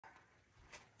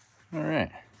All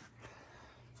right.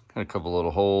 Got a couple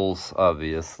little holes,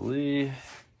 obviously,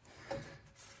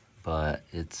 but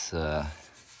it's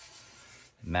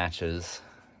matches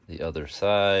the other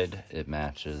side. It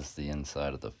matches the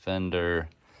inside of the fender.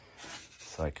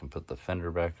 So I can put the fender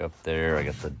back up there. I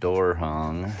got the door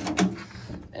hung.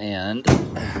 And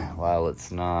while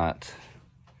it's not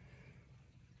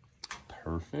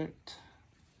perfect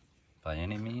by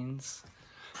any means,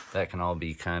 that can all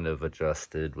be kind of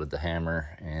adjusted with the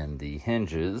hammer and the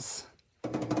hinges.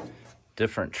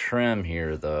 Different trim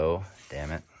here though,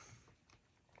 damn it.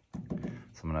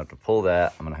 So I'm gonna have to pull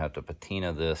that. I'm gonna have to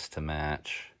patina this to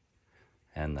match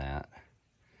and that.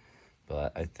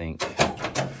 But I think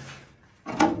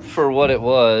for what it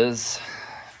was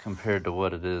compared to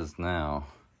what it is now,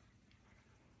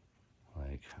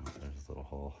 like, oh, there's a little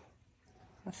hole.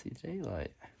 I see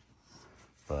daylight.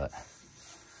 But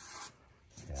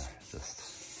yeah, just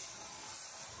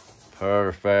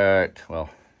perfect. Well,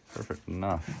 perfect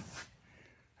enough.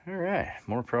 All right,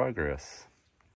 more progress.